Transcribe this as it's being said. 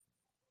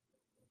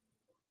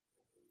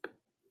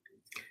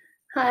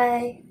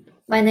Hi,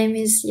 my name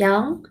is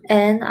Yang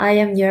and I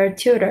am your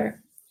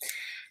tutor.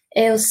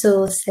 Eu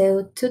sou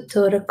seu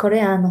tutor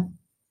coreano.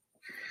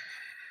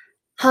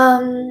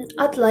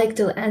 I'd like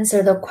to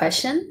answer the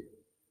question,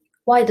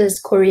 why does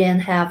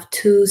Korean have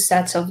two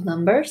sets of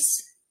numbers?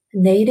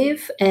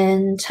 Native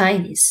and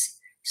Chinese.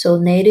 So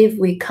native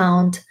we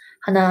count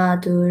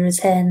하나, 둘,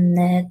 셋,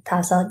 넷,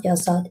 다섯,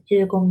 여섯,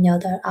 일곱,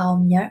 여덟,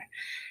 아홉, 열.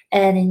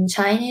 And in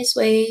Chinese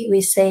way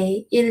we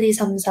say 1, 2,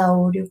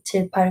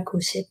 3, 4, 5,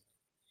 6, 7, 8, 9, 10.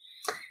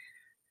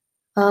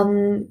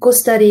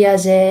 Gostaria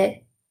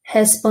de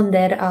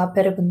responder à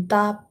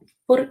pergunta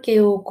por que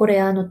o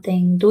coreano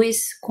tem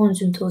dois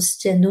conjuntos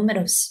de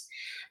números,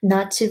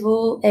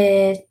 nativo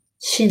e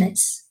chinês.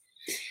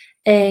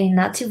 Em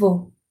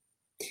nativo,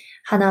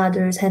 하나,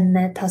 둘, 셋,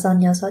 넷, 다섯,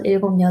 여섯,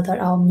 일곱, 여덟,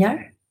 아홉, 열.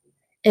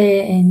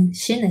 E em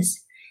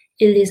chinês,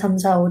 1, 2, 3,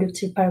 4, 5,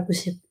 6, 7, 8, 9,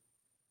 10.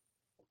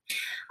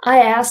 I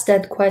asked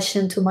that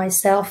question to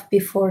myself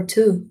before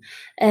too,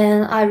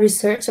 and I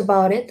researched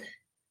about it.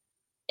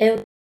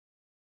 Eu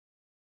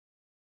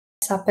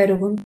essa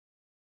pergunta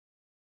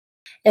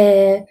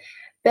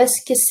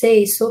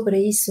pesquisei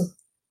sobre isso,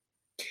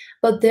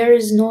 but there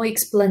is no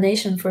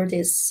explanation for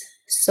this,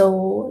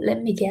 so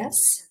let me guess.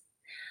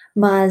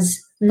 Mas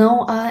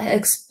não há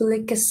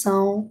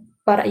explicação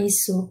para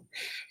isso,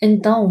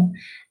 então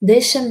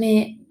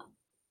deixe-me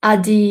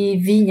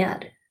adivinhar.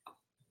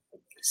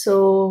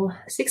 So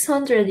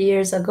 600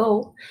 years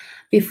ago,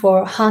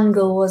 before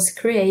Hangul was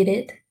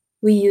created,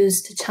 we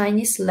used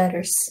Chinese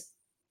letters.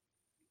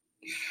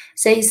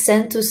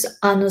 600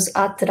 anos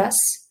atrás,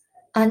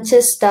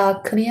 antes da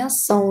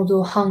criação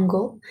do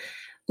Hangul,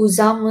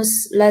 usamos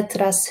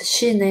letras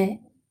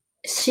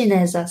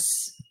chinesas.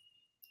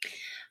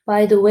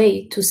 By the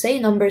way, to say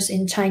numbers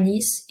in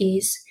Chinese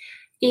is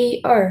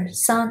 1, 2,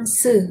 3,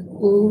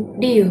 4,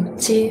 5,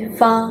 6, 7,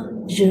 8,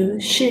 9,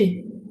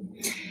 10.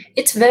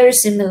 It's very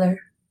similar,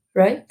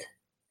 right?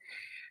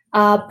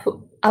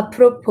 A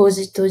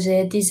propósito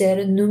de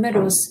dizer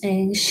números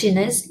em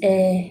chinês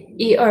é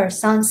 1, 2,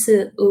 3,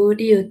 4,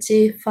 5,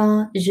 6,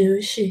 7, 8,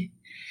 9.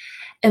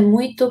 É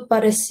muito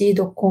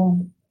parecido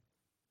com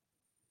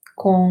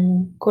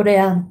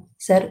coreano,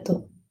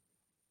 certo?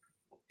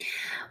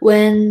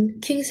 When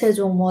King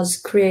Sejong was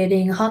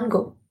creating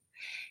Hangul,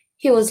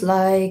 he was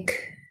like,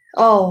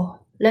 oh,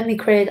 let me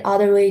create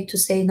other way to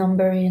say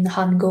number in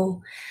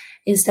Hangul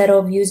instead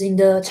of using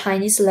the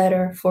Chinese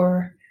letter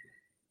for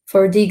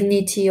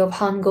dignity of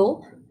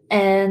Hangul.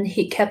 And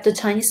he kept the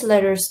Chinese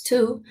letters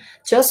too,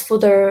 just for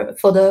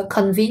the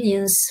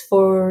convenience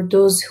for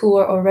those who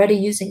are already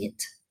using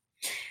it.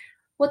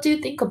 What do you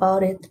think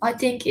about it? I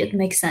think it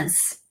makes sense.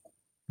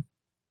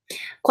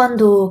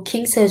 Quando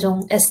King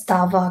Sejong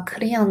estava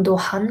criando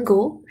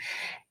Hangul,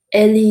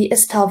 ele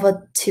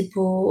estava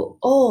tipo,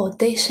 oh,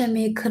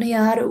 deixe-me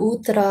criar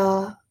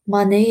outra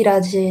maneira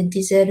de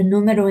dizer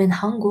número em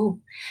Hangul.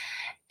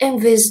 Em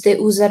vez de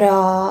usar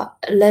a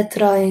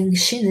letra em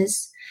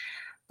chinês,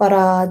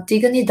 para a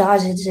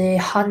dignidade de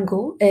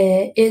Hangul,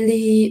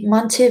 ele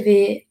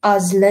manteve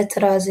as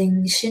letras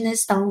em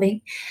chinês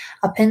também,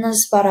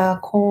 apenas para a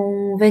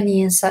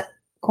conveniência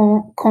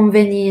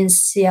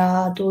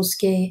dos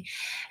que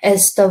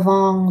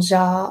estavam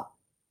já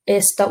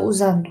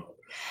usando.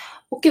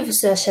 O que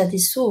você acha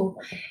disso?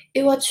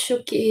 Eu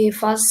acho que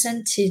faz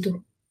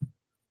sentido.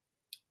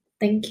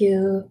 Thank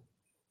you.